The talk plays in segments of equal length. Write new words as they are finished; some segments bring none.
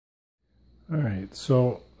Alright,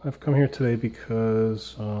 so I've come here today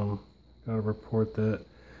because got a report that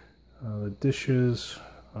the dishes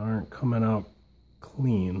aren't coming out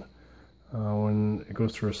clean when it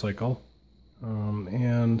goes through a cycle.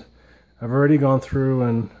 And I've already gone through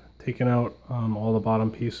and taken out all the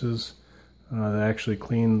bottom pieces that actually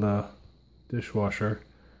clean the dishwasher.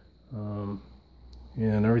 And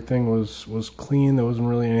everything was clean. There wasn't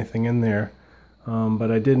really anything in there.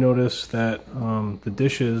 But I did notice that the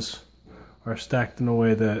dishes are stacked in a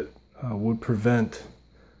way that would prevent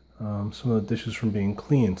some of the dishes from being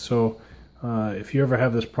cleaned. So if you ever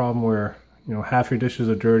have this problem where half your dishes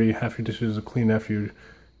are dirty, half your dishes are clean after you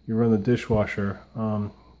run the dishwasher,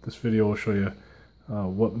 this video will show you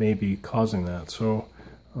what may be causing that. So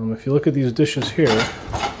if you look at these dishes here,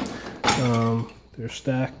 they're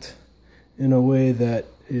stacked in a way that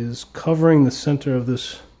is covering the center of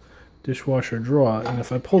this dishwasher drawer, and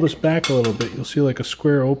if I pull this back a little bit, you'll see like a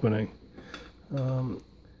square opening.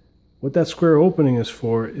 What that square opening is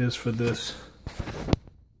for this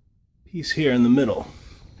piece here in the middle.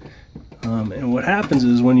 And what happens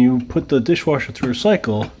is when you put the dishwasher through a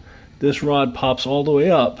cycle, this rod pops all the way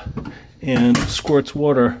up and squirts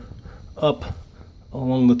water up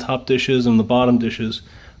along the top dishes and the bottom dishes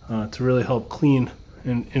to really help clean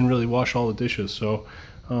and really wash all the dishes. So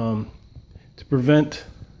to prevent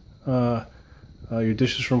your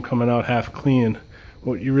dishes from coming out half clean,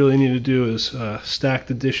 what you really need to do is stack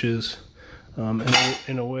the dishes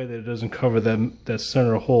in a way that it doesn't cover that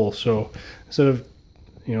center hole. So instead of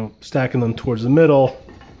stacking them towards the middle,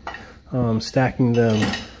 stacking them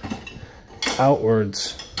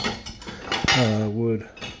outwards would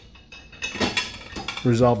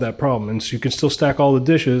resolve that problem. And so you can still stack all the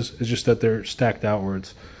dishes, it's just that they're stacked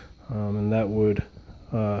outwards, and that would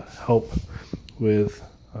help with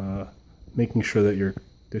making sure that your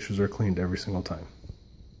dishes are cleaned every single time.